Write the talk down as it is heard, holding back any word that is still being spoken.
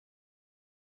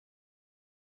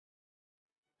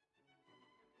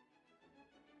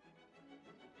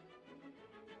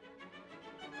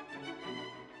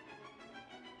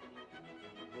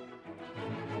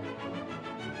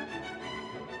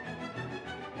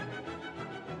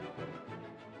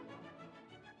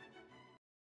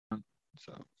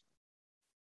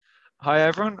Hi,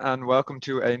 everyone, and welcome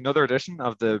to another edition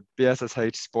of the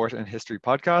BSSH Sport and History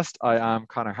podcast. I am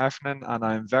Conor Heffernan, and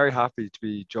I'm very happy to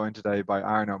be joined today by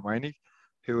Aaron O'Mahony,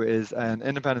 who is an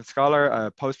independent scholar, a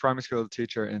post-primary school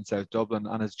teacher in South Dublin,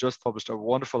 and has just published a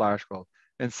wonderful article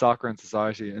in Soccer and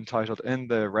Society entitled In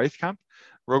the Wraith Camp,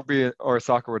 Rugby or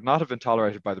Soccer Would Not Have Been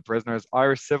Tolerated by the Prisoners,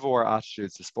 Irish Civil War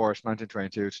Attitudes to Sport,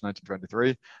 1922 to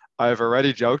 1923. I have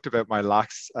already joked about my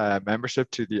lax membership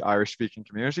to the Irish-speaking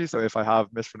community, so if I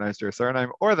have mispronounced your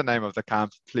surname or the name of the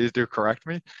camp, please do correct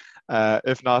me.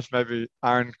 If not, maybe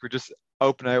Aaron could just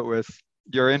open out with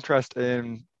your interest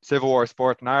in Civil War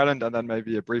sport in Ireland, and then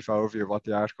maybe a brief overview of what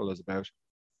the article is about.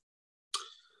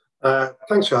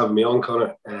 Thanks for having me on,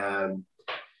 Conor.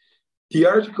 The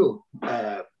article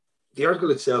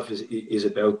itself is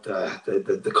about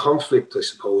the conflict, I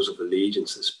suppose, of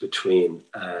allegiances between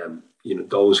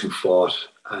those who fought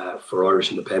for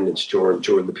Irish independence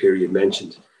during the period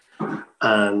mentioned,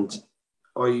 and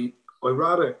I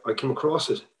came across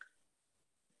it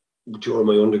during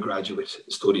my undergraduate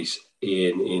studies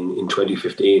in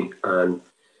 2015, and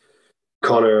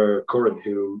Conor Curran,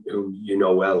 whom you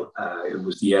know well, who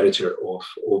was the editor of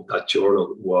that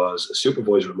journal, was a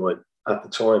supervisor of mine at the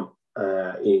time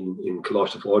in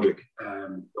Coláiste Fádric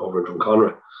over in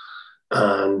Drumconra.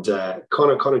 And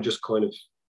Conor just kind of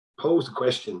posed a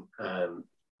question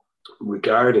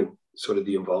regarding sort of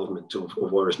the involvement of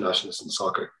Irish nationalists in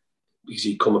soccer, because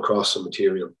he'd come across some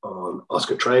material on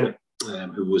Oscar Traynor,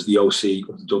 who was the OC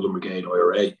of the Dublin Brigade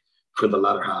IRA for the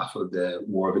latter half of the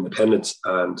War of Independence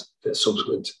and the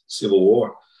subsequent Civil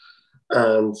War.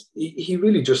 And he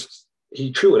really just,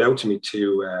 he threw it out to me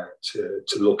to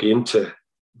look into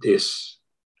this.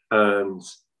 And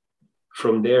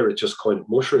from there, it just kind of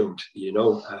mushroomed,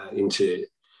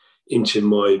 into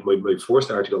my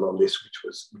first article on this, which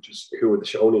was Who Are the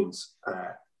Shonians,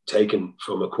 taken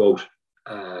from a quote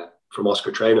from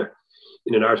Oscar Traynor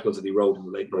in an article that he wrote in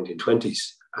the late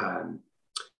 1920s,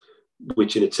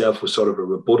 which in itself was sort of a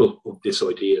rebuttal of this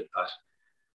idea that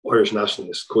Irish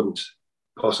nationalists couldn't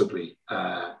possibly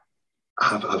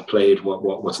have played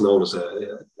what's known as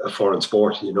a foreign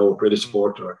sport, a British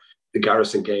sport, or the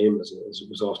garrison game, as it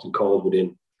was often called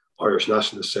within Irish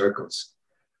nationalist circles.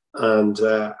 And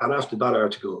after that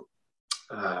article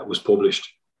was published,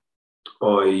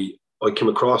 I came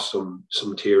across some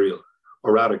material,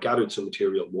 or rather gathered some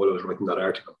material while I was writing that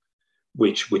article,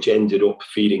 which ended up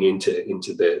feeding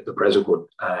into the present one,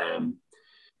 on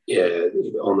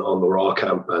the raw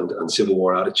camp and Civil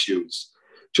War attitudes.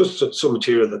 Just some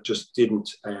material that just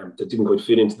didn't quite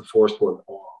fit into the first one,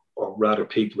 or rather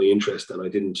piqued my interest, and I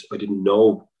didn't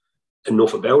know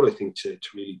enough about, I think, to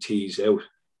really tease out.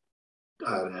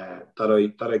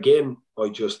 That again, I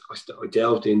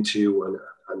delved into,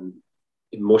 and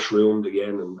it mushroomed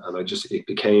again, and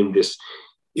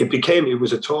it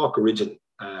was a talk originally,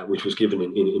 which was given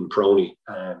in Prony,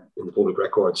 in the Public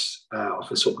Records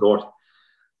Office up north,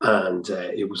 and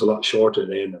it was a lot shorter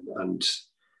then, and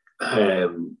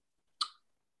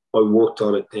I worked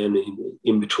on it then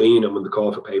in between, and when the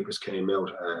call for papers came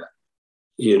out,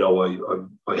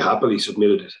 I happily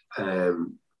submitted it,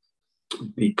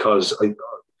 because I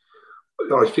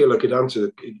feel like it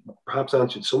perhaps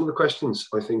answered some of the questions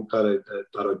I think that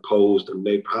I posed, and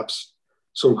maybe perhaps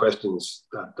some questions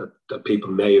that people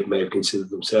may have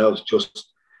considered themselves,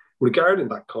 just regarding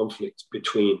that conflict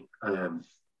between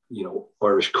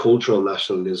Irish cultural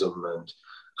nationalism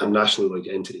and national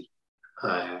identity.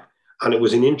 And it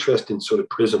was an interesting sort of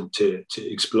prism to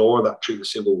explore that through the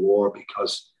Civil War,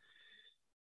 because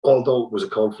although it was a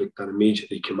conflict that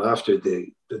immediately came after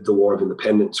the War of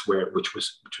Independence, which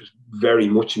was very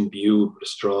much imbued with a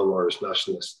strong Irish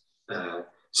nationalist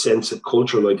sense of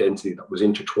cultural identity that was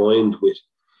intertwined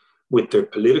with their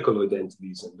political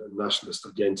identities and their nationalist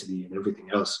identity and everything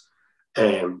else,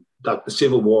 that the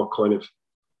Civil War kind of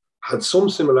had some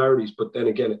similarities, but then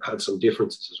again, it had some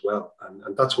differences as well.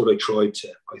 And that's what I tried to,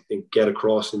 I think, get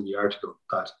across in the article,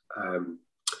 that,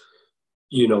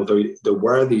 there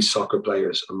were these soccer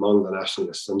players among the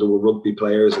nationalists, and there were rugby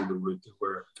players, and there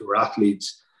were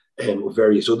athletes of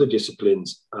various other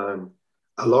disciplines. And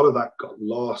a lot of that got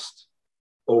lost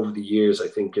over the years, I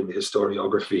think, in the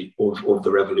historiography of the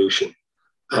revolution.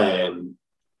 In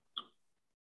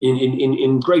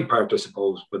great part, I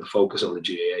suppose, with the focus on the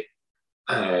GAA.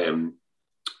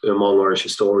 Among Irish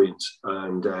historians,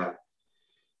 and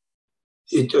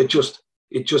it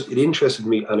interested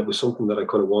me, and it was something that I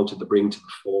kind of wanted to bring to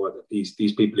the fore, that these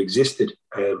people existed,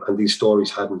 and these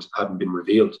stories hadn't been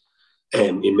revealed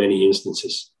in many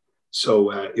instances.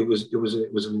 So it was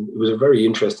a very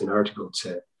interesting article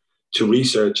to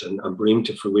research and bring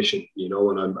to fruition,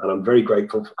 and I'm very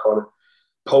grateful for Conor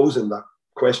posing that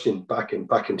question back in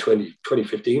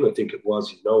 2015, I think it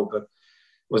was, but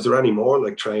was there any more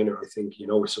like trainer? I think,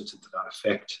 or something to that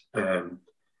effect.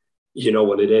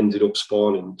 When it ended up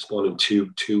spawning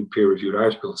two peer-reviewed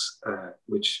articles,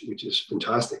 which is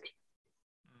fantastic.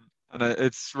 And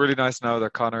it's really nice now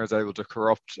that Conor is able to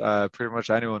corrupt pretty much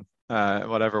anyone,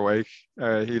 whatever wake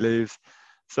he leaves.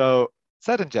 So,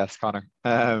 said in jest, Conor.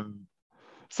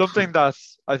 Something that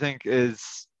I think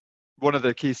is one of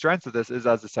the key strengths of this is,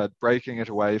 as I said, breaking it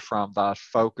away from that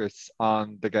focus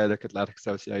on the Gaelic Athletic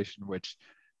Association, which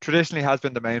traditionally has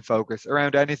been the main focus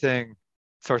around anything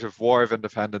sort of war of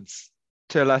independence,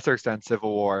 to a lesser extent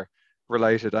civil war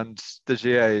related. And the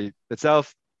GA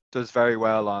itself does very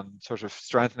well on sort of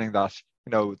strengthening that,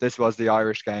 this was the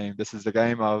Irish game. This is the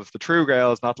game of the true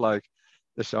Gaels, not like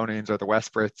the Shoneyans or the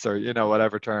West Brits or,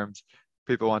 whatever terms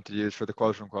people want to use for the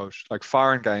quote unquote, like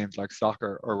foreign games like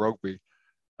soccer or rugby.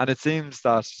 And it seems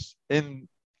that in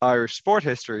Irish sport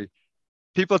history,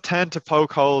 people tend to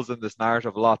poke holes in this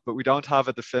narrative a lot, but we don't have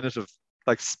a definitive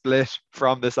like split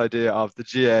from this idea of the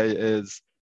GA is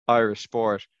Irish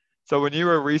sport. So when you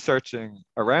were researching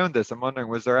around this, I'm wondering,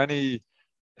 was there any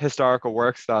historical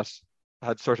works that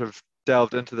had sort of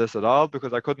delved into this at all?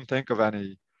 Because I couldn't think of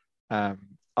any off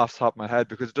the top of my head,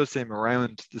 because it does seem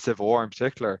around the Civil War in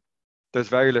particular, there's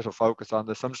very little focus on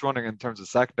this. I'm just wondering, in terms of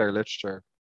secondary literature,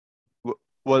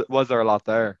 was there a lot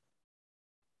there?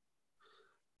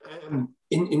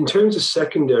 In terms of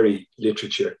secondary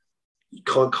literature,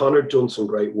 Conor done some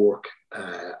great work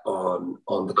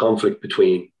on the conflict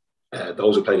between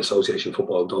those who played association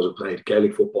football and those who played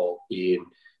Gaelic football in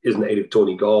his native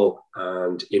Donegal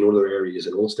and in other areas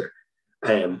in Ulster.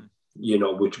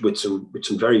 With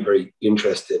some very, very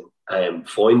interesting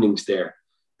findings there.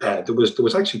 There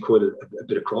was actually quite a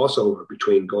bit of crossover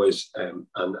between guys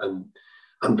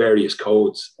and various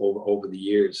codes over the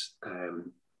years,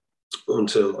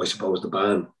 until I suppose the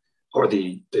ban or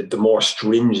the more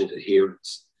stringent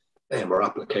adherence or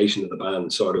application of the ban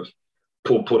sort of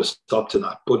put a stop to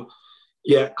that. But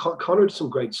yeah, Conor did some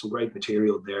great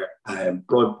material there.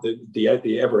 Brian,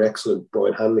 the ever excellent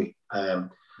Brian Hanley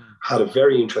had a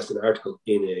very interesting article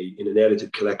in an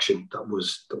edited collection that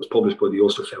was published by the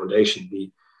Ulster Foundation.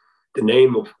 The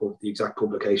name of the exact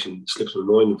publication slips my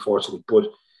mind, unfortunately, but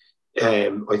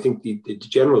I think the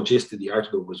general gist of the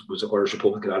article was Irish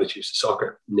Republican attitudes to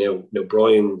soccer. Now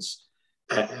Brian's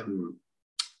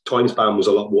time span was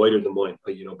a lot wider than mine.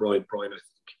 Brian I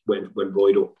think went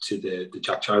right up to the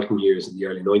Jack Charlton years in the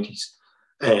early 90s,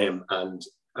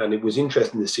 and it was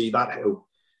interesting to see that how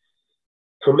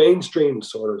her mainstream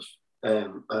sort of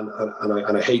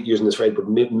and I hate using this phrase, but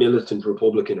militant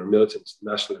Republican or militant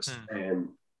nationalist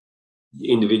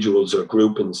individuals or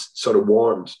groupings sort of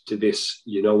warmed to this,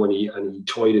 when he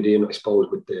tied it in, I suppose,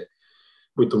 with the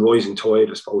rising tide,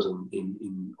 I suppose,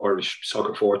 in Irish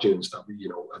soccer fortunes that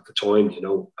at the time,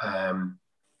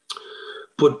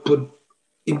 but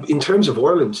in terms of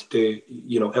Ireland,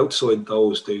 outside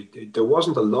those, there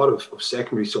wasn't a lot of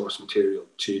secondary source material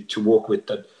to work with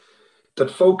that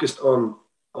focused on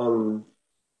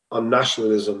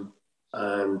nationalism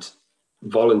and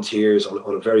volunteers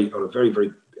on a very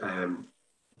very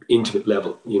intimate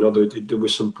level. There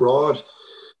was some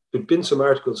there'd been some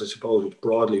articles, I suppose, which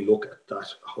broadly look at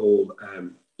that whole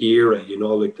era,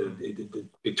 like the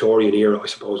Victorian era, I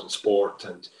suppose, in sport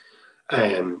and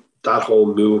that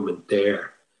whole movement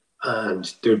there.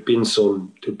 And there'd been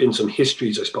some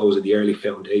histories, I suppose, of the early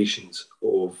foundations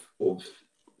of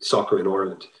soccer in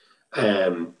Ireland.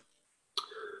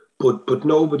 But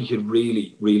nobody had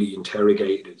really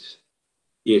interrogated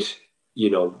it,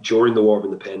 during the War of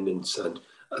Independence and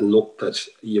looked at,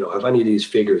 have any of these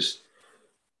figures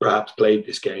perhaps played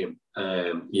this game?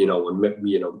 And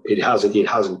it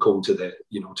hasn't come to the,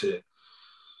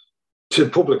 to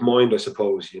public mind, I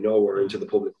suppose, or into the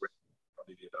public record,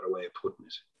 probably be a better way of putting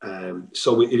it.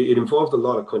 So it involved a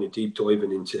lot of kind of deep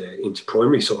diving into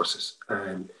primary sources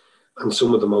and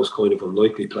some of the most kind of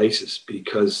unlikely places,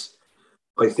 because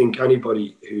I think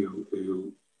anybody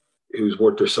who's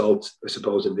worth their salt, I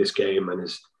suppose, in this game and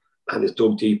is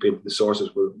dug deep into the sources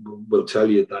will tell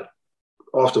you that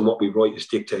often what we write is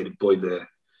dictated by the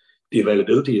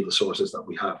availability of the sources that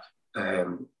we have,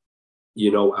 and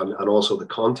also the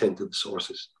content of the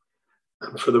sources.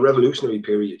 And for the revolutionary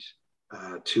period,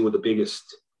 two of the biggest,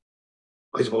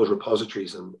 I suppose,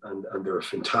 repositories and they're a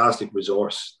fantastic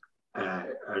resource are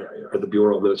the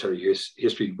Bureau of Military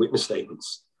History witness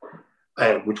statements.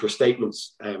 Which were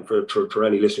statements, for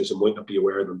any listeners who might not be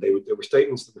aware of them, they were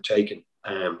statements that were taken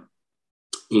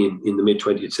in the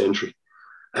mid-20th century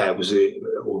was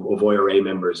of IRA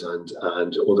members and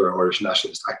other Irish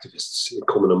nationalist activists,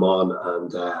 Cumann na Món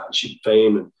and Sinn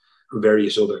Féin and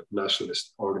various other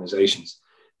nationalist organisations.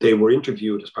 They were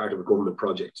interviewed as part of a government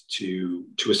project to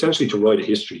essentially to write a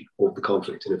history of the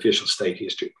conflict, an official state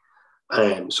history.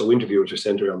 So interviewers were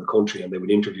sent around the country and they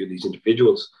would interview these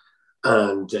individuals,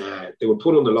 and they were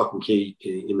put under lock and key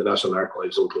in the National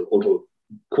Archives until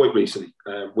quite recently,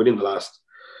 within the last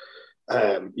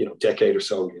decade or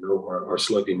so, or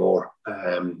slightly more.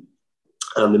 And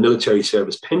the military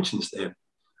service pensions then,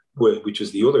 which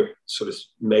was the other sort of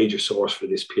major source for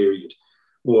this period,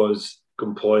 was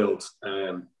compiled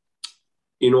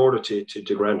in order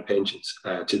to grant pensions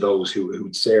to those who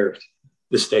had served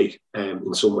the state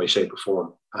in some way, shape, or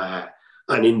form.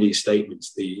 And in these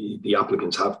statements, the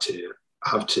applicants have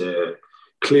to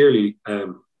clearly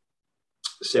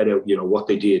set out, what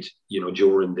they did,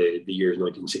 during the years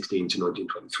 1916 to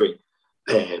 1923,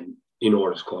 in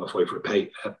order to qualify for a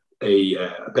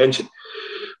pension.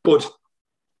 But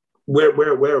where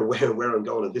I'm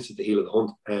going, and this is the heel of the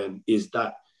hunt, is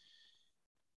that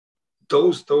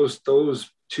those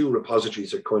two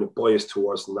repositories are kind of biased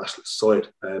towards the nationalist side,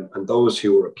 and those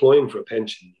who are applying for a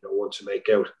pension, want to make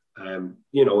out, and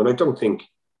I don't think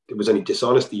there was any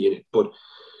dishonesty in it, but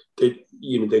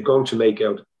they're going to make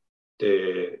out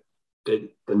the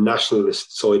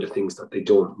nationalist side of things that they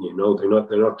don't. They're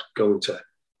not going to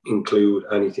include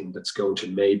anything that's going to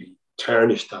maybe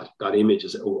tarnish that image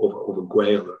of a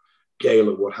Gael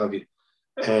or what have you.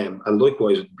 And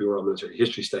likewise with the Bureau of Military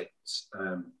History statements,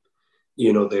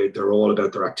 they're all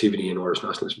about their activity in Irish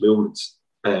nationalist movements.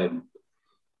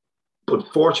 But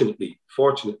fortunately,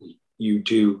 you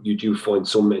do find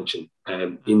some mention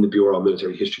in the Bureau of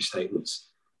Military History statements.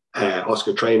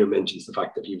 Oscar Traynor mentions the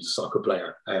fact that he was a soccer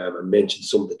player, and mentions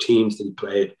some of the teams that he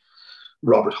played.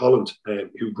 Robert Holland,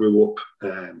 who grew up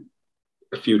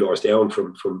a few doors down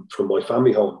from my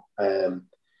family home,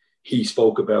 he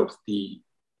spoke about the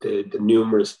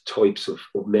numerous types of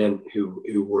men who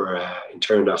were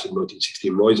interned after the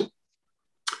 1916 Rising.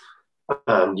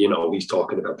 And, he's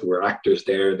talking about there were actors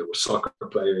there were soccer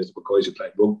players, there were guys who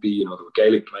played rugby, there were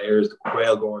Gaelic players, there were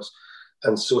Gaeilgeoirs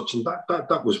and such. And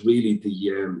that was really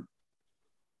the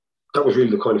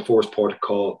kind of first port of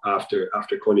call after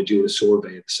kind of doing a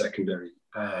survey of the secondary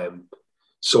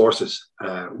sources,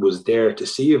 was there to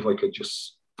see if I could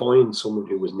just find someone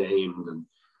who was named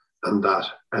and that.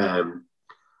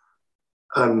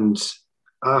 And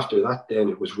after that, then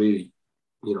it was really,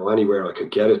 anywhere I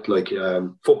could get it, like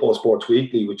Football Sports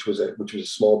Weekly, which was a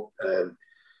small,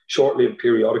 short-lived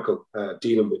periodical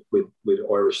dealing with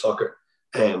Irish soccer,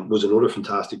 was another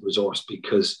fantastic resource,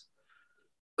 because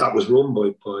that was run by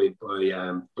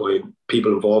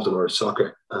people involved in Irish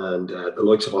soccer, and the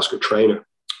likes of Oscar Traynor,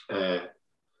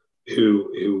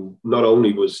 who not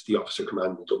only was the officer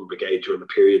commanding the Dublin Brigade during the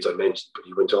periods I mentioned, but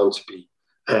he went on to be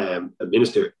a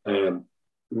minister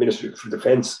for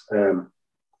Defence,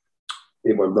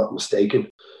 if I'm not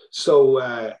mistaken. So,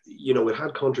 it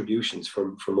had contributions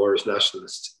from Irish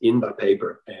nationalists in that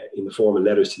paper, in the form of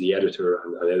letters to the editor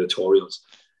and editorials,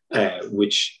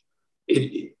 which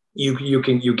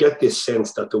you get this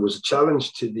sense that there was a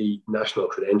challenge to the national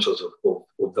credentials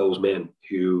of those men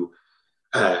who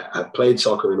had played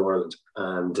soccer in Ireland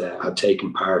and had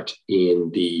taken part in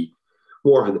the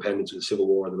War of Independence, the Civil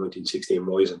War, and the 1916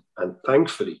 Rising. And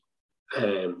thankfully,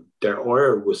 their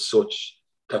ire was such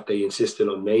that they insisted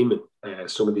on naming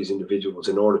some of these individuals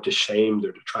in order to shame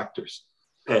their detractors.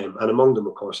 And among them,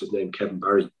 of course, is named Kevin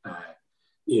Barry,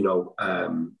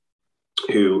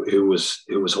 who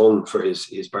was hung for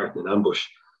his part in an ambush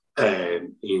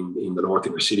in the north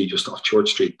of the city, just off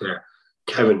Church Street there.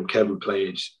 Kevin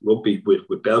played rugby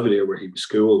with Belvedere, where he was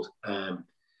schooled, and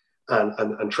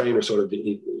Traynor sort of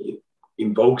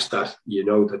invokes that,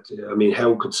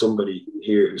 how could somebody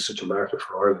here who's such a martyr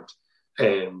for Ireland,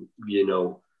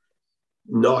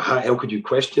 how could you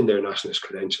question their nationalist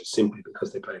credentials simply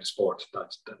because they played a sport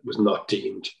that was not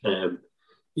deemed,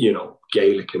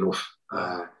 Gaelic enough?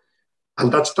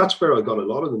 And that's where I got a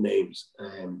lot of the names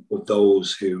of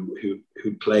those who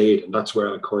played, and that's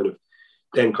where I kind of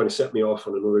set me off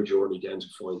on another journey down to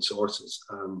find sources.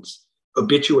 And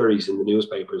obituaries in the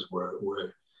newspapers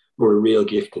were a real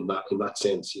gift in that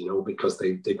sense, because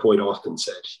they quite often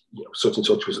said, such and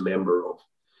such was a member of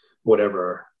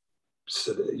whatever,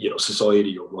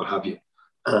 society or what have you.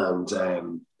 And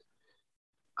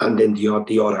then the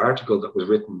odd article that was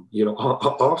written,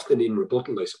 often in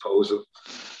rebuttal, I suppose, of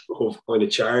kind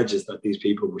of charges that these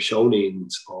people were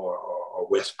Shoneyans or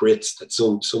West Brits, that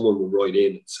someone would write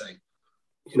in and say,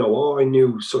 I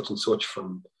knew such and such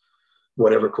from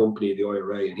whatever company, the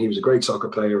IRA, and he was a great soccer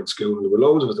player at school, and there were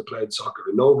loads of us that played soccer,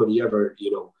 and nobody ever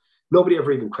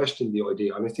even questioned the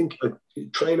idea. And I think a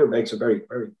trainer makes a very,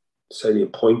 very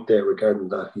salient point there regarding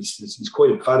that. He's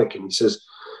quite emphatic, and he says,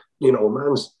 a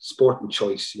man's sporting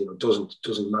choice,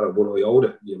 doesn't matter one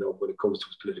iota, when it comes to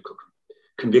his political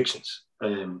convictions.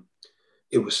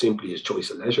 It was simply his choice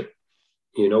of leisure.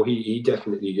 He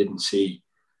definitely didn't see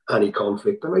any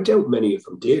conflict, and I doubt many of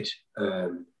them did.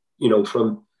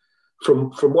 From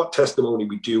what testimony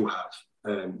we do have,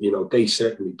 they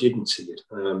certainly didn't see it.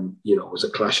 It was a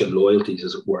clash of loyalties,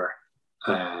 as it were.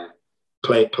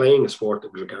 Playing a sport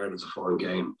that was regarded as a foreign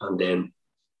game, and then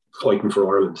fighting for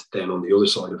Ireland then on the other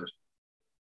side of it.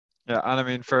 Yeah, and I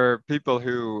mean, for people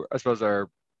who I suppose are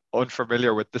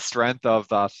unfamiliar with the strength of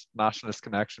that nationalist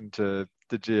connection to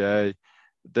the GAA,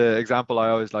 the example I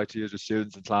always like to use with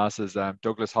students in class is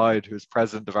Douglas Hyde, who's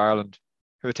president of Ireland,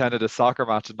 who attended a soccer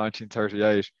match in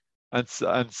 1938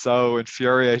 and so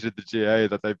infuriated the GAA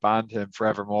that they banned him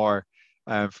forevermore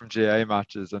from GAA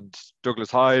matches. And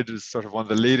Douglas Hyde is sort of one of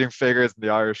the leading figures in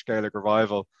the Irish Gaelic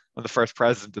revival and the first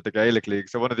president of the Gaelic League.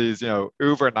 So one of these,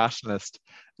 uber nationalist,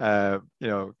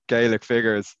 Gaelic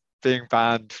figures being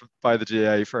banned by the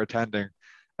GAA for attending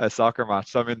a soccer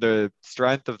match. So I mean, the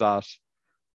strength of that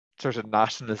sort of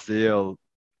nationalist zeal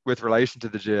with relation to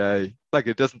the GAA, like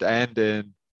it doesn't end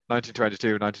in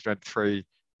 1922, 1923.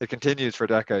 It continues for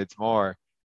decades more.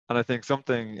 And I think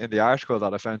something in the article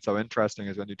that I found so interesting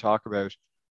is when you talk about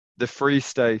the Free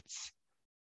States'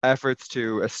 efforts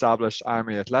to establish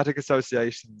army athletic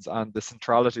associations and the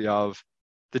centrality of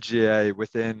the GAA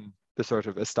within the sort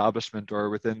of establishment or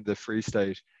within the Free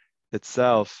State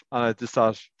itself. And I just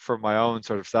thought, from my own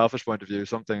sort of selfish point of view,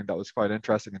 something that was quite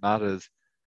interesting in that is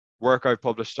work I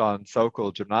published on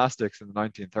so-called gymnastics in the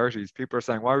 1930s. People are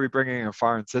saying, why are we bringing in a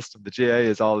foreign system? The GAA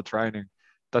is all the training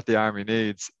that the army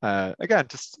needs. Again,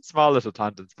 just small little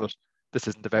tangents, but this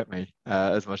isn't about me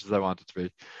as much as I want it to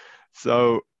be.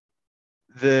 So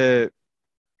the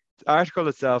article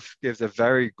itself gives a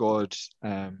very good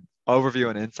overview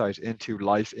and insight into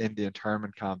life in the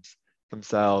internment camps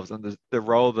themselves and the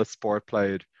role that sport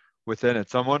played within it.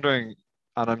 So I'm wondering,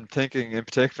 and I'm thinking in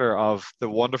particular of the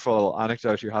wonderful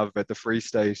anecdote you have about the Free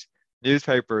State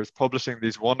newspapers publishing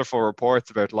these wonderful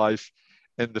reports about life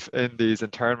in these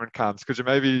internment camps. Could you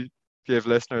maybe give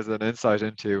listeners an insight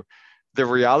into the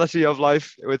reality of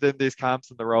life within these camps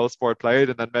and the role sport played,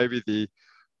 and then maybe the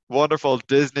wonderful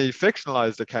Disney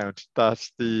fictionalized account that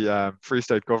the Free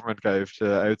State government gave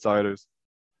to outsiders?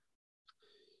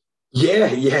 Yeah,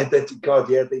 you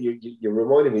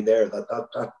reminded me there that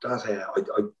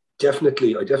I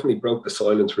definitely broke the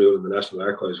silence rule in the National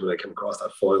Archives when I came across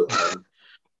that file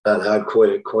and had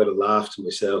quite a laugh to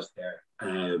myself there.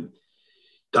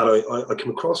 That I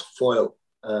came across a file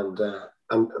and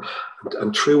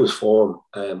true as form,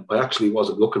 I actually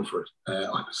wasn't looking for it.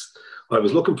 I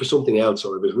was looking for something else,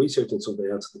 or I was researching something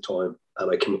else at the time,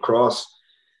 and I came across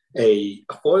a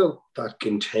file that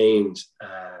contained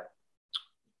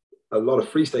a lot of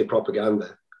Free State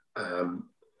propaganda,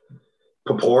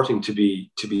 purporting to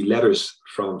be letters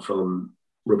from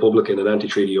Republican and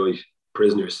anti-treatyite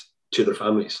prisoners to their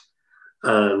families,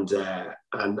 and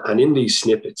in these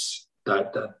snippets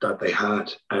that they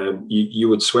had, you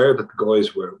would swear that the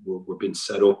guys were being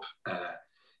set up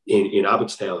in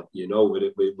Abbottstown,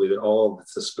 with all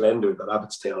the splendor that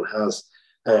Abbottstown has,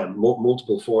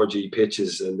 multiple 4G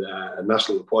pitches and a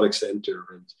National Aquatic Centre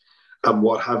and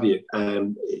what have you.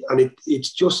 And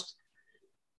it's just,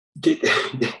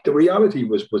 the reality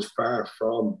was far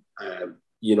from,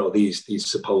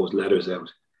 these supposed letters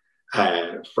out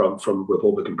from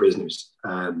Republican prisoners.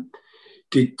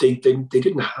 They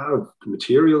didn't have the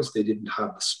materials, they didn't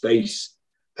have the space,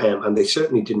 and they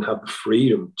certainly didn't have the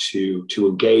freedom to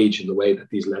engage in the way that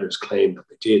these letters claim that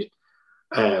they did.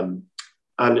 And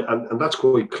that's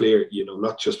quite clear,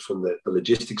 not just from the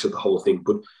logistics of the whole thing,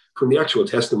 but from the actual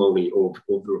testimony of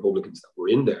the Republicans that were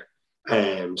in there.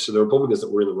 So the Republicans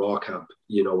that were in the raw camp,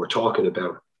 were talking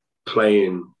about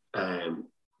playing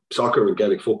soccer and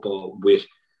Gaelic football with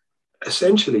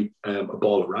essentially a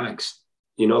ball of rags.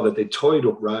 That they tied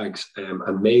up rags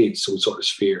and made some sort of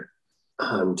sphere,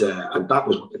 and that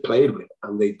was what they played with.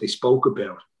 And they spoke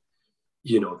about,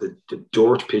 the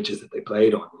dirt pitches that they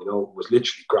played on. Was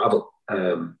literally gravel.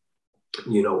 I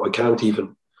can't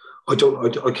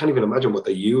even imagine what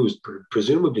they used.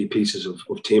 Presumably pieces of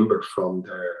timber from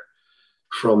their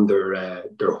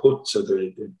huts or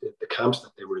the camps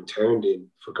that they were interned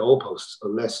in for goalposts,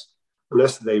 unless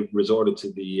they resorted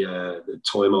to the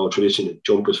time-old tradition of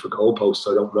jumpers for goalposts.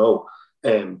 I don't know.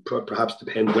 Perhaps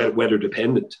weather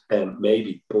dependent,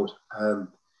 maybe. But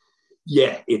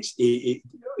yeah,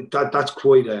 that's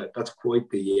quite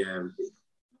the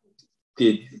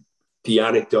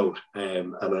anecdote,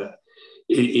 and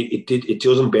it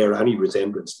doesn't bear any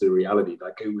resemblance to the reality.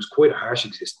 Like, it was quite a harsh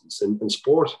existence, and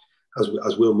sport,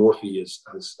 as Will Murphy has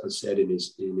said in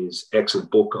his excellent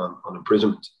book on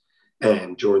imprisonment,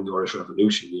 during the Irish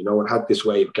Revolution, it had this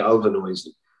way of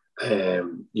galvanising,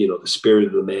 the spirit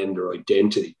of the men, their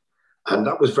identity, and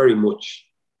that was very much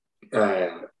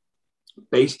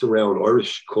based around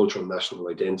Irish cultural and national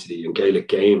identity and Gaelic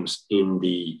games in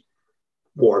the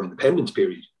War of Independence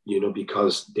period,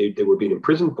 because they were being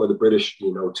imprisoned by the British,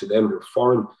 to them they're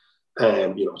foreign,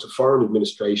 it's a foreign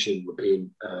administration.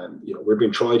 We're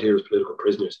being tried here as political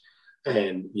prisoners,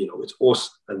 and, it's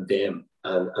us and them,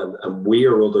 and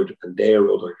we're othered and they're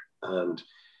othered, and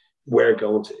we're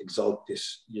going to exalt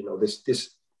this,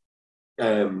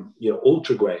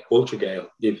 ultra Gael,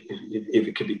 if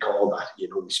it could be called that.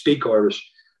 We speak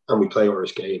Irish and we play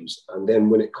Irish games. And then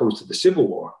when it comes to the Civil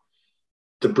War,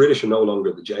 the British are no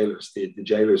longer the jailers. The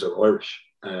jailers are Irish,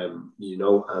 and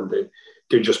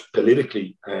they're just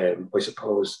politically, I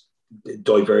suppose,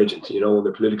 divergent, and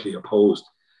they're politically opposed.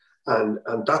 And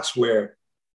that's where,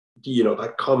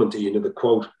 that comment, the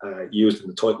quote used in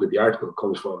the title of the article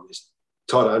comes from, is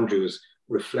Todd Andrews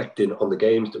reflecting on the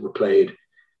games that were played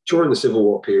during the Civil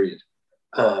War period,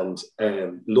 and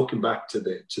looking back to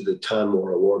the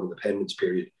Tanmore War of Independence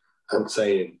period, and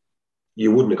saying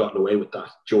you wouldn't have gotten away with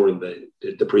that during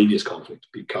the previous conflict,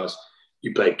 because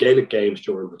you played Gaelic games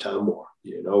during the Tanmore.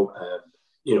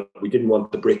 We didn't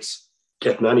want the Brits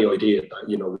getting any idea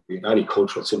that we had any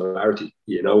cultural similarity.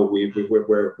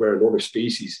 We're another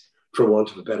species, for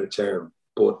want of a better term.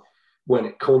 But when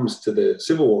it comes to the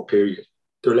Civil War period,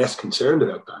 they're less concerned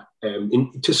about that,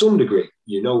 to some degree,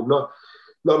 not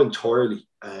entirely,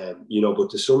 but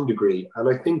to some degree. And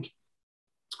I think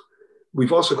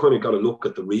we've also kind of got to look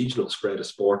at the regional spread of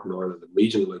sport in Ireland and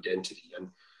regional identity. And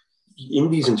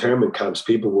in these internment camps,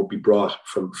 people will be brought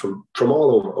from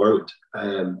all over Ireland.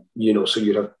 So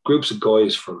you'd have groups of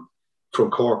guys from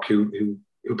Cork who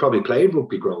probably played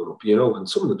rugby growing up, and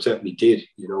some of them certainly did,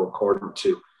 according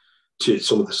to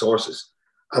some of the sources.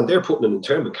 And they're put in an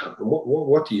internment camp. And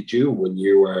what do you do when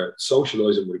you are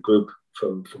socialising with a group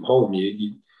from home?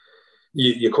 You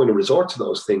kind of resort to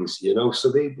those things,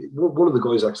 So one of the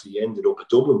guys actually ended up a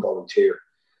Dublin volunteer,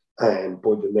 and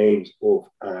by the names of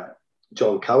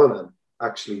John Callanan,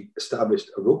 actually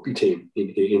established a rugby team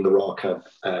in the Raw camp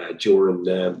during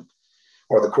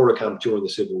or the Curragh camp during the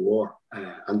Civil War,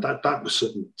 and that was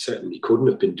something certainly couldn't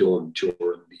have been done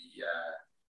during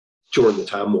the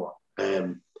Tam War.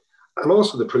 And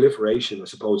also the proliferation, I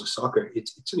suppose, of soccer.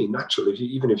 It's only natural.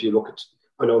 Even if you look at,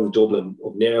 I know the Dublin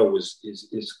of now is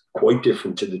quite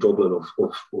different to the Dublin of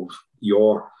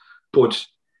yore, but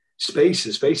space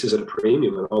is at a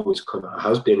premium, and always kind of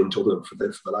has been in Dublin for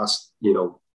the last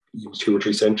 2 or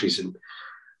 3 centuries, and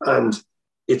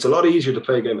it's a lot easier to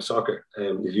play a game of soccer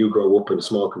if you grow up in a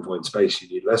small confined space. You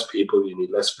need less people, you need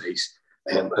less space,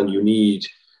 and you need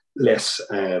less.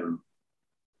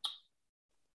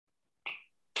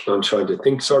 I'm trying to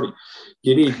think. Sorry,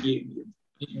 you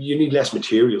need less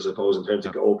materials, I suppose, in terms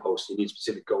of goalposts. You need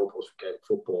specific goalposts for Gaelic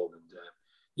football, and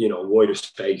wider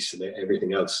space and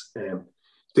everything else.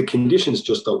 The conditions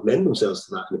just don't lend themselves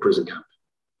to that in a prison camp,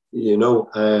 and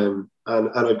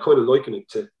I'd kind of liken it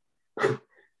to,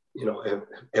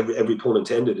 every pun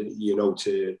intended,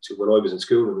 to when I was in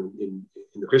school in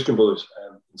the Christian Brothers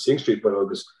in Sing Street when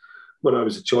I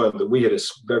was a child, that we had a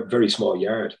very, very small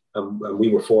yard, and we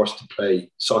were forced to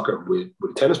play soccer with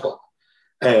a tennis ball,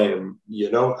 and we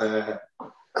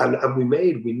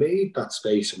made that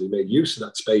space, and we made use of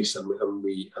that space, and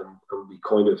we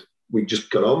just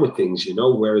got on with things,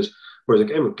 whereas a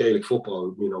game of Gaelic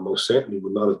football, most certainly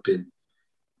would not have been,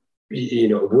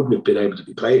 it wouldn't have been able to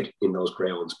be played in those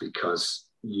grounds, because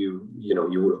you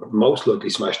would have most likely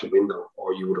smashed a window,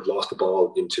 or you would have lost the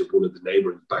ball into one of the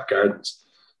neighbouring back gardens.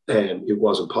 It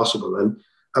wasn't possible. And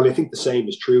I think the same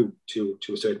is true to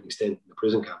a certain extent in the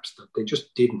prison camps, that they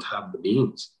just didn't have the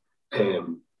means,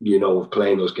 of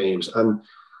playing those games. And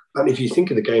if you think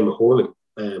of the game of hurling,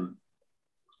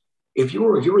 if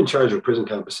you're in charge of a prison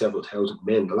camp of several thousand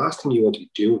men, the last thing you want to be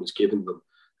doing is giving them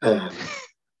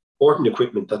ordnance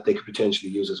equipment that they could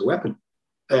potentially use as a weapon.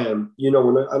 And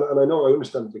I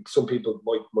understand that some people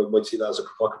might see that as a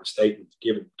provocative statement,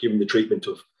 given the treatment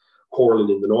of hurling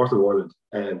in the north of Ireland,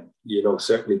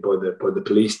 certainly by the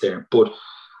police there. But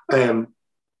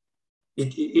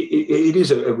it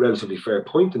is a relatively fair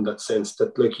point in that sense,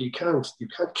 that like you can't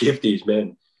give these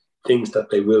men things that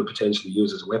they will potentially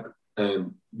use as a weapon,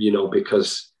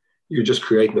 because you're just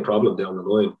creating a problem down the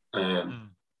line.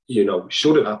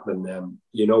 should it happen, and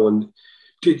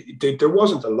there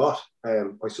wasn't a lot,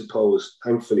 I suppose,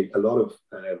 thankfully, a lot of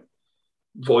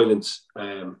violence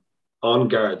on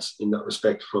guards in that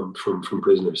respect from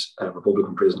prisoners,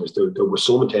 Republican prisoners. There were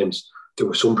some attempts. There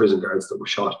were some prison guards that were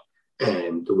shot.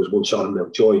 There was one shot in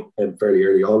Mountjoy fairly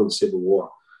early on in the Civil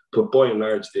War. But by and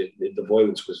large, the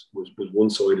violence was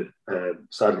one-sided,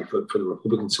 sadly for the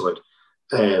Republican side.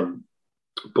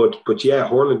 But yeah,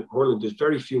 Horland, there's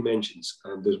very few mentions.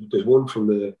 And there's one from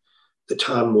the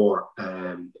Tan War.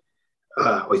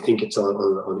 I think it's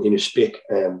on Inishpick,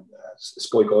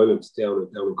 Spike Island down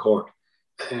in Cork,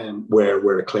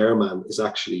 where a Clare man is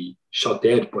actually shot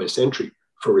dead by a sentry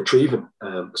for retrieving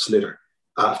a slitter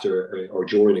after or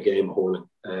during a game of hurling.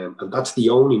 And that's the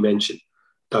only mention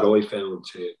that I found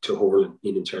to hurling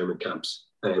in internment camps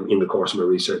in the course of my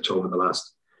research over the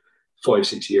last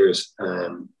 5-6 years.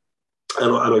 And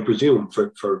I presume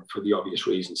for the obvious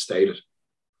reasons stated.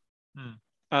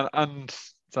 And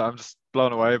so I'm just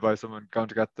blown away by someone going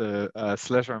to get the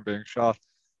slitter and being shot.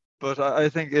 But I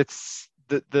think it's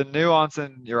the nuance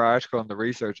in your article and the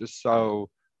research is so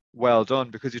well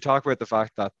done, because you talk about the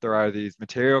fact that there are these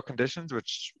material conditions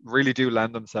which really do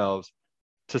lend themselves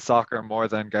to soccer more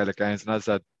than Gaelic games. And as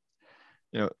I said,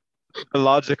 the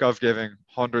logic of giving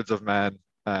hundreds of men,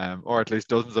 or at least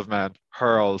dozens of men,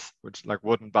 hurls, which like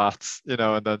wooden bats,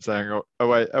 and then saying, "Oh,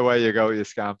 away you go, you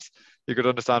scamps." You could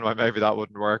understand why maybe that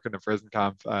wouldn't work in a prison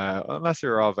camp, unless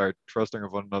you're all very trusting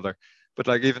of one another. But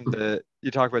like even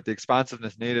you talk about the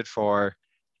expansiveness needed for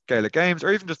Gaelic games,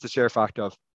 or even just the sheer fact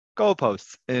of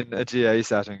goalposts in a GA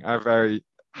setting are very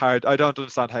hard. I don't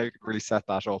understand how you could really set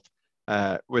that up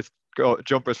with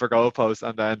jumpers for goalposts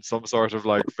and then some sort of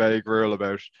like vague rule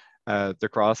about the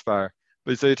crossbar.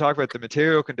 But so you talk about the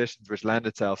material conditions which lend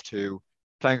itself to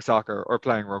playing soccer or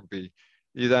playing rugby.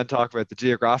 You then talk about the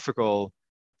geographical,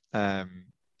 I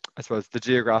suppose, the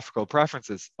geographical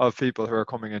preferences of people who are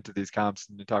coming into these camps,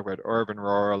 and you talk about urban,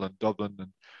 rural, and Dublin,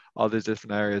 and all these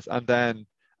different areas. And then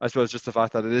I suppose just the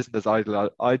fact that it isn't as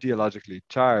ideologically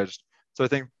charged. So I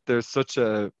think there's such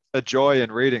a joy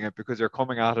in reading it, because you're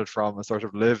coming at it from a sort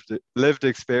of lived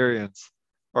experience,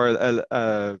 or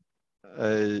a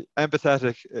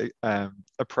empathetic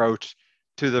approach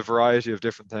to the variety of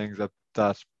different things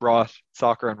that brought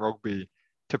soccer and rugby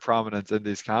to prominence in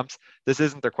these camps. This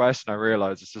isn't the question, I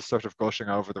realize. It's just sort of gushing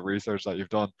over the research that you've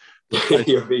done.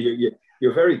 You're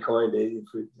very kind.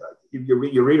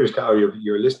 Your readers can't, or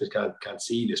your listeners can't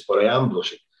see this, but I am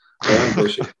blushing.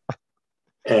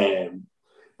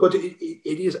 But it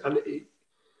is, and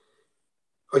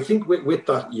I think with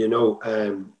that,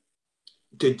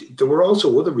 there were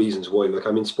also other reasons why. Like,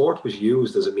 I mean, sport was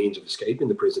used as a means of escaping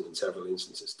the prison in several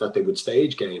instances. That they would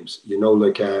stage games.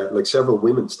 Like several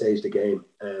women staged a game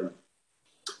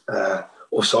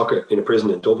of soccer in a prison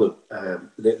in Dublin.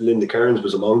 Linda Kearns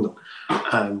was among them,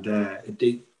 and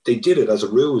they did it as a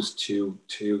ruse to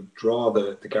draw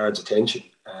the guards' attention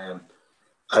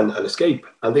and escape.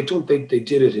 And they did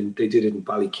it in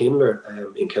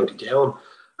Ballykinler in County Down.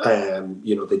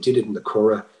 They did it in the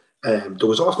Curragh. There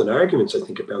was often arguments, I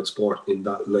think, about sport in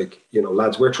that, like,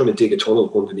 lads, we're trying to dig a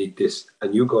tunnel underneath this,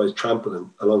 and you guys trampling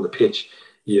along the pitch,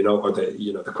 or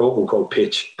the quote unquote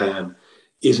pitch,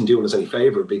 isn't doing us any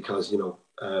favour, because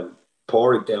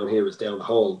Porrick down here is down the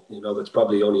hole, that's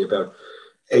probably only about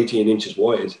 18 inches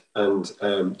wide, and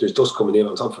there's dust coming in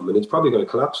on top of them, and it's probably going to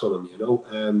collapse on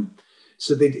them,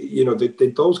 so they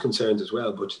those concerns as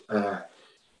well, but.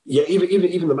 Yeah,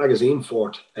 even the magazine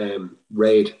fort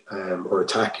raid or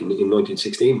attack in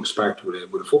 1916 was sparked with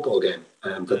a football game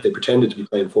that they pretended to be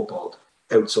playing football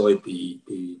outside the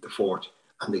fort,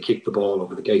 and they kicked the ball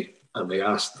over the gate, and they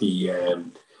asked the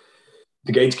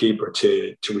gatekeeper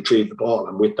to retrieve the ball,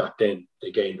 and with that then they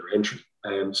gained their entry.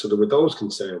 So there were those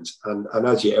concerns, and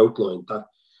as you outlined, that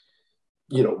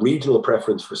regional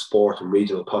preference for sport and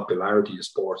regional popularity of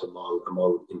sport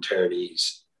among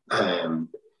internees.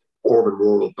 Urban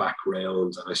rural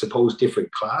backgrounds, and I suppose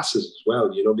different classes as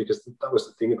well, because that was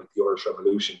the thing about the Irish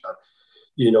Revolution, that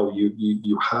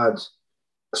you had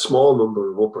a small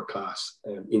number of upper class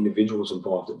individuals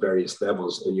involved at various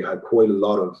levels, and you had quite a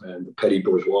lot of the petty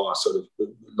bourgeois, sort of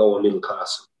lower middle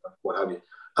class, what have you,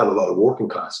 and a lot of working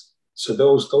class. So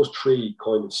those three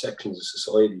kind of sections of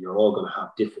society are all going to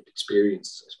have different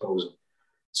experiences, I suppose, of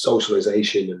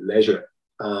socialization and leisure,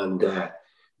 and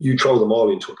you throw them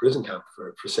all into a prison camp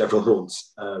for several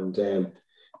months, and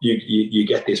you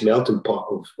get this melting pot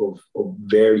of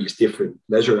various different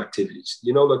leisure activities.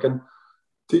 And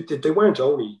they weren't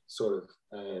only sort of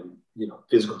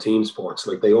physical team sports.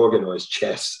 Like, they organised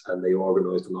chess, and they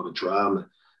organised a lot of drama.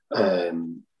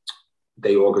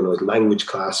 They organised language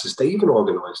classes. They even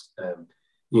organised,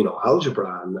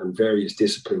 algebra and various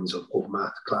disciplines of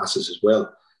math classes as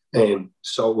well.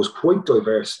 So it was quite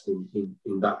diverse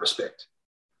in that respect.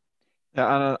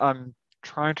 Yeah, and I'm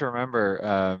trying to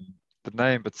remember the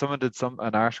name, but someone did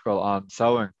an article on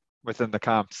sewing within the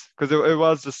camps because it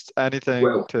was just anything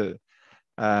Well, to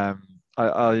um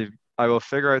I will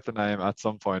figure out the name at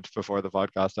some point before the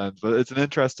podcast ends. But it's an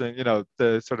interesting,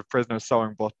 the sort of prisoners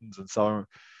sewing buttons and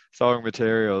sewing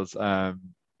materials.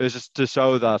 It's just to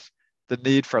show that the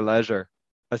need for leisure,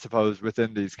 I suppose,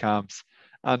 within these camps,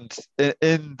 and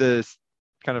in this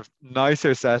kind of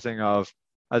nicer setting of,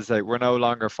 as I say, we're no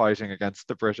longer fighting against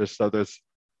the British, so there's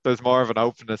more of an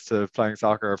openness to playing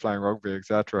soccer or playing rugby,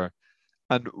 etc.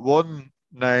 And one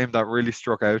name that really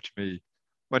struck out to me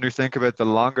when you think about the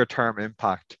longer term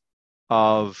impact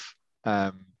of,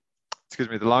 um,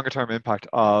 the longer term impact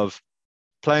of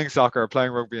playing soccer or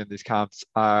playing rugby in these camps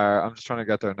are, I'm just trying to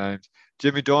get their names.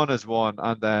 Jimmy Dunne is one,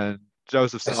 and then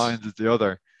Joseph yes. Steins is the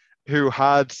other, who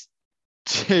had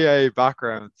GA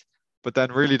backgrounds, but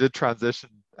then really did transition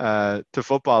to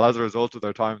football as a result of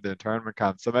their time in the internment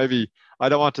camp. So maybe, I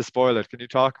don't want to spoil it. Can you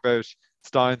talk about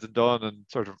Steins and Dunne and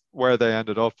sort of where they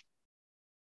ended up?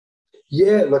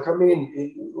 Yeah, look, I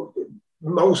mean,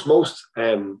 most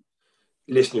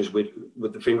listeners with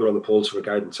the finger on the pulse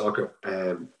regarding soccer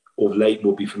of late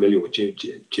will be familiar with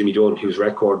Jimmy Dunne, whose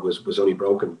record was only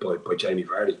broken by Jamie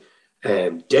Vardy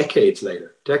decades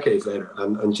later.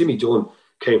 And Jimmy Dunne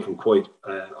came from quite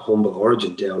humble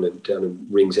origin down in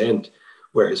Ringsend,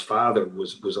 where his father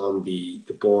was on the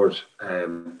board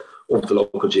of the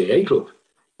local GAA club,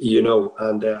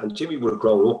 and Jimmy would have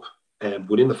grown up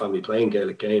within the family playing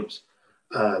Gaelic games,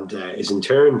 and is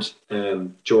interned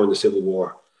during the Civil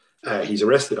War. He's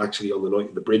arrested actually on the night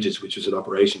of the Bridges, which was an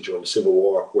operation during the Civil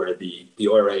War where the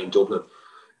IRA in Dublin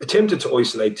attempted to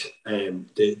isolate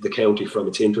the county from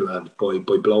its hinterland by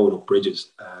blowing up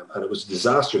bridges. And it was a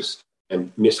disastrous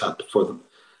mishap for them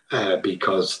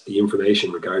because the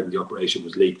information regarding the operation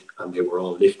was leaked and they were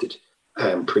all lifted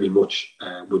pretty much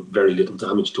with very little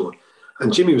damage done.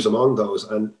 And Jimmy was among those.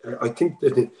 And I think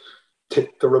that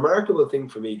the remarkable thing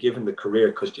for me, given the career,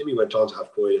 because Jimmy went on to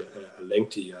have quite a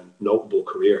lengthy and notable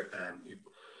career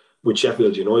with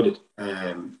Sheffield United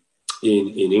in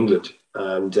England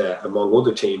and among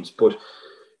other teams. But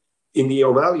in the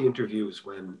O'Malley interviews,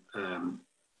 when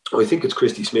I think it's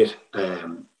Christy Smith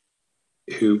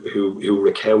who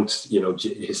recounts,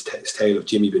 his tale of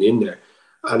Jimmy being in there,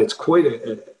 and it's quite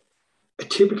a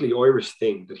typically Irish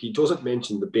thing that he doesn't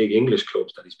mention the big English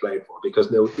clubs that he's played for, because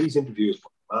now these interviews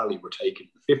with O'Malley were taken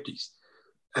in the 50s.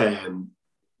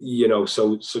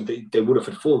 So they would have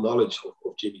had full knowledge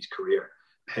of Jimmy's career.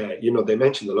 They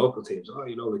mentioned the local teams. Like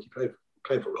he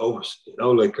played for Rovers,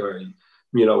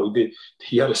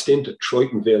 he had a stint at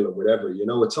Tritonville or whatever.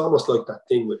 It's almost like that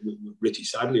thing with Richie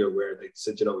Sadlier where they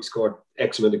said, he scored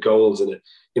X amount of goals in an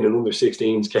under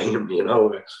 16s game,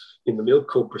 in the Milk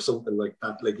Cup or something like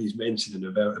that, like he's mentioning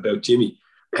about Jimmy.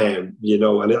 And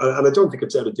I don't think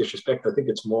it's out of disrespect. I think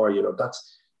it's more,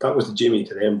 that was the Jimmy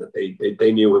to them, that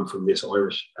they knew him from this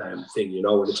Irish thing,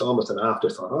 and it's almost an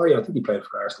afterthought. Oh yeah, I think he played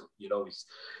for Arsenal.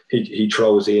 He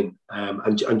throws in,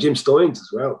 and Jim Steins as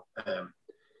well.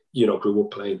 Grew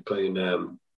up playing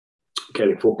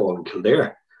Gaelic football in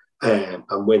Kildare,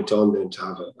 and went on then to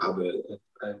have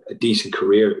a decent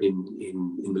career in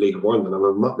the League of Ireland. And if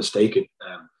I'm not mistaken,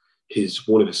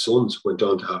 one of his sons went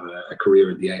on to have a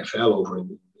career in the AFL over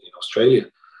in Australia.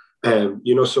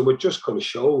 So it just kind of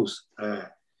shows,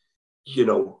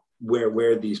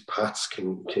 where these paths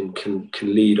can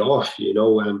lead off,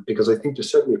 because I think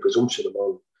there's certainly a presumption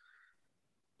among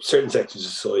certain sectors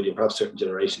of society and perhaps certain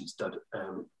generations that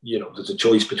there's a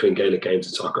choice between Gaelic games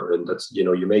and soccer, and that's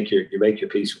you make your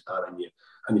peace with that,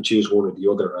 and you choose one or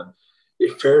the other. And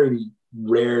it fairly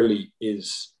rarely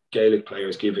is Gaelic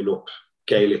players giving up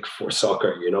Gaelic for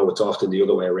soccer. It's often the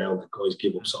other way around, that guys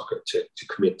give up soccer to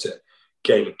commit to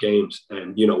Gaelic games,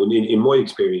 and in my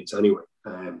experience anyway.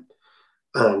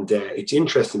 And it's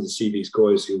interesting to see these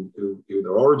guys who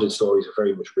their origin stories are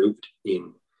very much rooted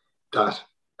in that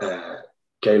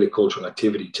Gaelic cultural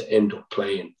activity to end up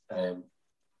playing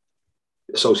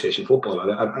association football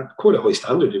at quite a high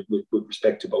standard with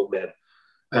respect to both men.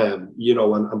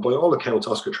 And by all accounts,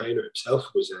 Oscar Traynor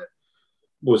himself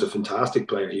was a fantastic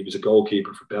player. He was a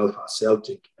goalkeeper for Belfast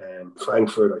Celtic,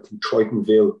 Frankfurt, I think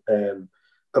Tritonville,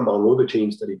 among other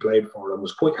teams that he played for, and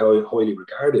was quite highly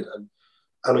regarded.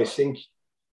 And I think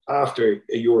after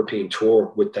a European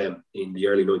tour with them in the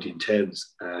early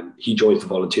 1910s, he joins the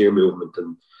volunteer movement,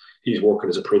 and he's working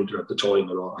as a printer at the time,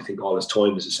 and I think all his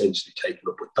time is essentially taken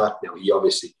up with that. Now, he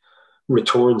obviously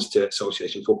returns to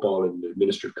association football in the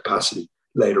administrative capacity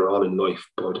later on in life.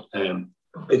 But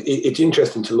it's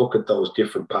interesting to look at those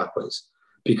different pathways,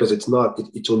 because it's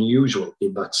unusual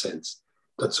in that sense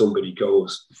that somebody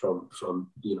goes from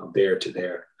there to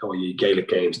there, i.e. Gaelic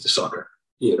games to soccer,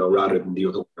 rather than the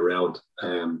other way around.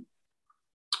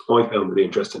 I found it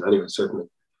interesting anyway, certainly.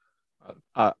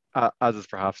 As is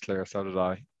perhaps clear, so did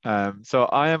I. So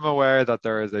I am aware that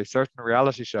there is a certain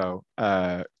reality show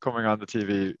coming on the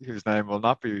TV whose name will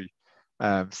not be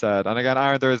said. And again,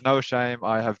 Aaron, there is no shame.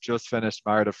 I have just finished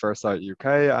Married at First Sight UK,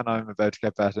 and I'm about to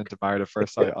get back into Married at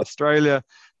First Sight Australia.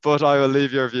 But I will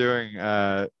leave your viewing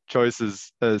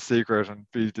choices secret and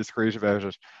be discreet about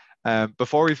it.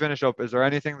 Before we finish up, is there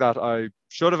anything that I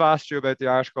should have asked you about the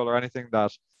article, or anything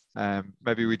that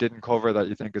maybe we didn't cover that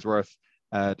you think is worth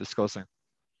discussing?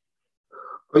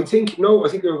 I think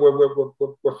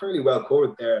we're fairly well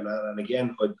covered there, and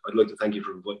again, I'd like to thank you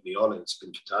for inviting me on, and it's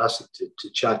been fantastic to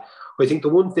chat. I think the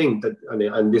one thing that,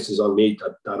 and this is on me,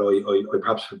 that I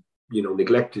perhaps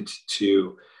neglected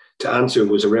to answer,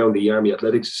 was around the Army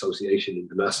Athletics Association in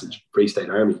the National Free State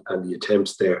Army and the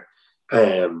attempts there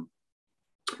to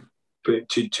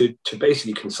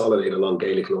basically consolidate along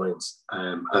Gaelic lines.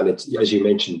 And it's, as you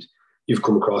mentioned, you've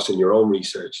come across in your own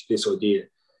research this idea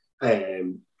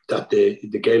that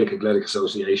the Gaelic Athletic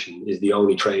Association is the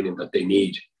only training that they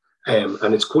need.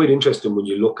 And it's quite interesting when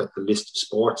you look at the list of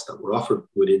sports that were offered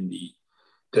within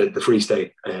the Free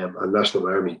State and National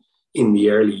Army in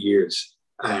the early years,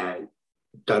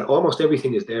 that almost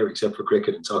everything is there except for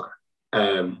cricket and soccer.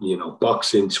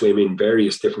 Boxing, swimming,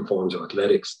 various different forms of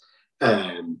athletics,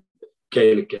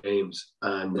 Gaelic games,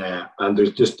 and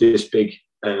there's just this big,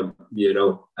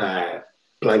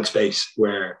 blank space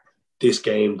where this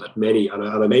game that many, and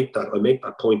I make that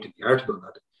point in the article,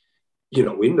 that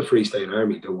in the Free State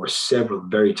Army there were several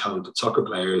very talented soccer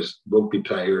players, rugby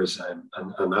players, and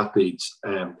athletes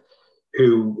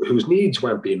whose needs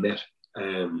weren't being met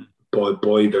by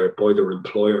their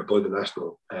employer, by the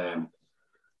national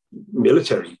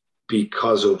military,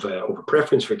 because of a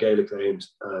preference for Gaelic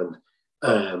games, and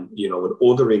an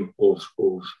othering of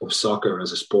soccer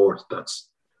as a sport that's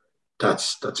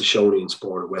a Shonian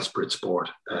sport, a Westbrit sport,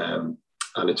 and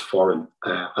it's foreign.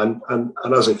 And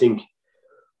as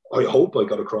I hope I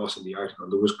got across in the article,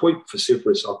 there was quite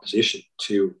vociferous opposition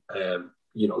to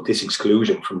this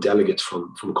exclusion from delegates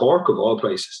from Cork, of all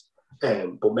places.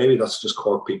 But maybe that's just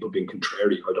Cork people being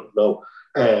contrary. I don't know.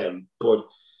 But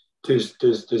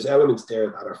there's elements there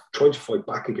that are trying to fight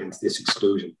back against this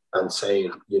exclusion and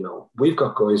saying, we've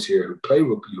got guys here who play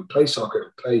rugby, who play soccer, who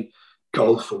play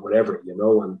golf or whatever,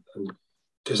 and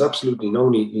there's absolutely no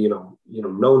need, no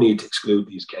need to exclude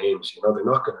these games. They're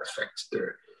not going to affect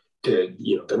they're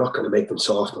not going to make them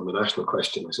soft on the national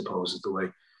question, I suppose, is the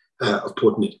way of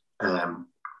putting it. And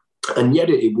yet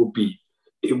it would be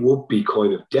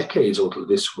kind of decades until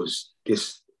this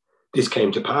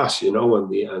came to pass, and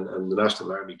the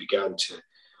National Army began to.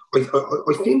 I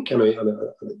think, and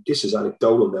this is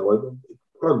anecdotal now.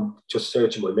 I'm just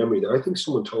searching my memory there. I think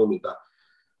someone told me that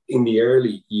in the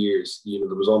early years,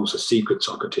 there was almost a secret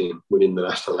soccer team within the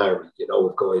National Army,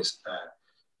 of guys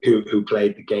who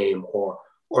played the game, or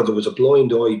there was a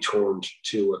blind eye turned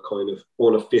to a kind of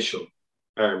unofficial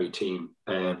army team,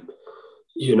 and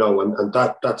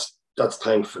that's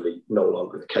thankfully no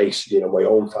longer the case. My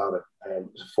own father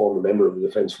was a former member of the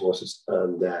Defence Forces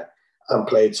and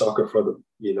played soccer for them,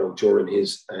 during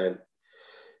his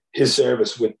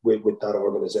service with that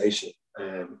organisation.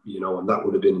 And that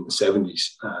would have been in the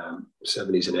 70s and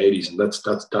 80s, and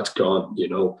that's gone,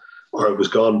 or it was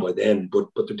gone by then. But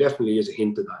there definitely is a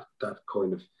hint of that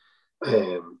kind of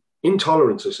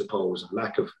intolerance, I suppose, and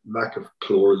lack of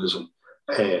pluralism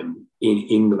in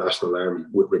the National Army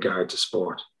with regard to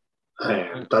sport.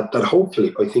 That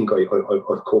hopefully I think I've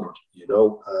covered,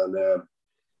 and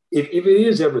if it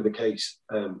is ever the case,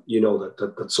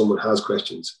 that someone has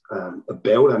questions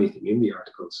about anything in the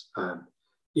articles,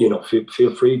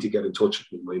 feel free to get in touch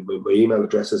with me. My email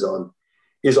address is on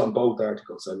both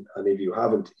articles, and if you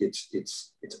haven't,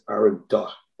 it's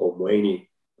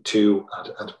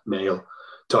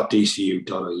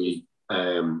aaron.o'moiney2@mail.dcu.ie.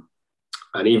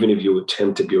 And even if you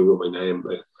attempt to Google my name,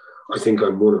 I think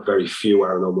I'm one of very few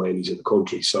Aaron O'Moineys in the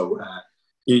country, so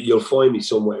you'll find me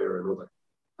somewhere or another.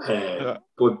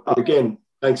 But again,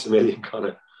 thanks a million,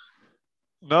 Conor.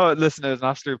 No, listen, it was an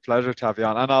absolute pleasure to have you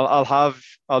on, and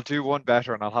I'll do one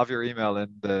better, and I'll have your email in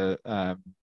the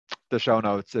show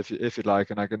notes if you'd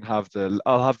like, and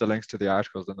I'll have the links to the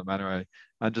articles in them anyway.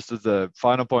 And just as a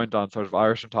final point on sort of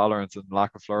Irish intolerance and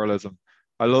lack of pluralism,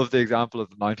 I love the example of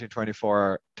the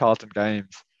 1924 Taunton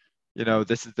Games, you know,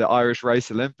 this is the Irish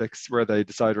Race Olympics where they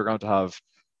decide we're going to have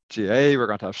GA, we're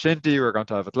going to have shinty, we're going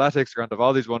to have athletics, we're going to have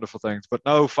all these wonderful things, but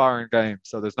no foreign games.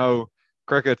 So there's no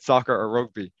cricket, soccer, or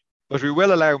rugby. But we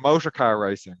will allow motor car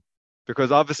racing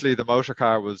because obviously the motor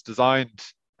car was designed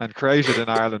and created in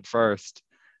Ireland first.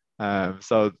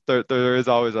 So there is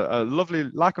always a lovely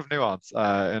lack of nuance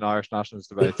in Irish nationalist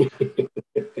debates.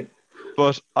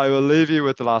 But I will leave you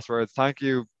with the last words. Thank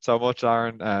you so much,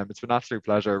 Aaron. It's been an absolute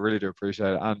pleasure. I really do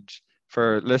appreciate it. And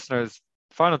for listeners,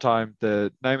 final time,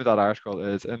 the name of that article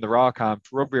is In the Raw Camp,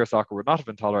 Rugby or Soccer Would Not Have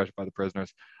Been Tolerated by the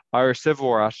Prisoners, Irish Civil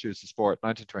War Attitudes to Sport,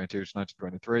 1922 to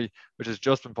 1923, which has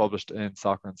just been published in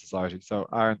Soccer and Society. So,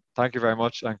 Aaron, thank you very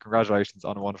much and congratulations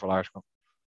on a wonderful article.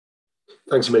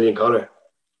 Thanks a million, Conor.